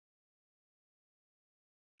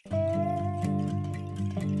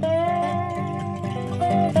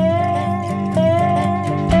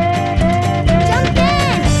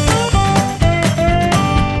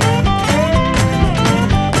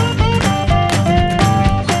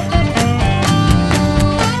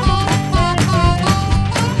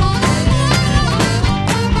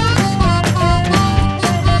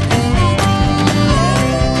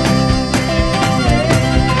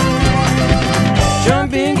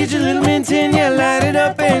get your little mint tin, yeah, light it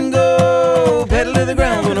up and go. Pedal to the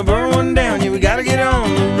ground, gonna burn one down, yeah, we gotta get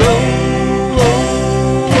on the road.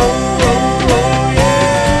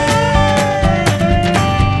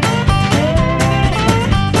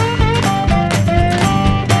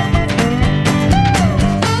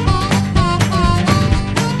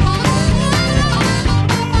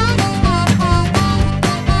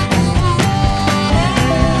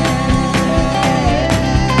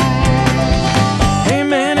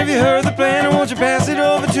 Pass it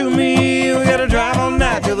over to me. We gotta drive all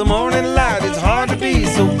night till the morning light. It's hard to be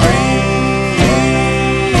so free.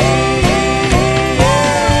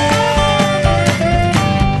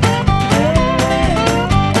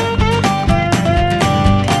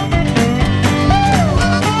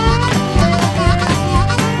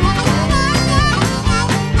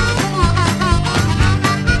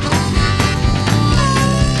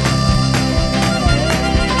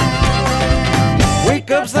 Wake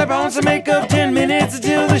up, slap on some makeup, 10 minutes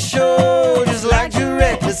until the show. Just like you're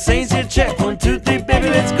reckless, saints here check. 1, 2, 3, baby,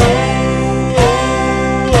 let's go.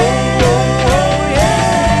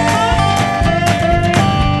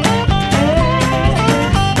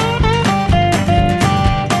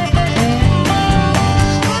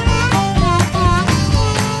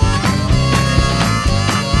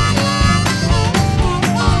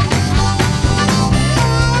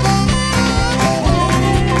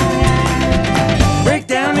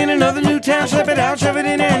 Town, slip it out, shove it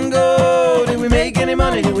in and go. Did we make any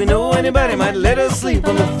money? Do we know anybody might let us sleep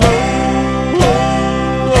on the floor?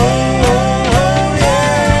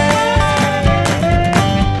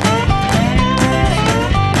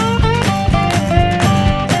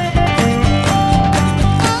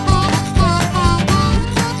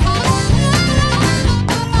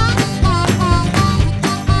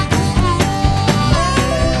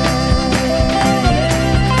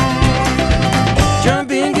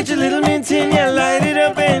 Jump in, get your little mint tin, yeah.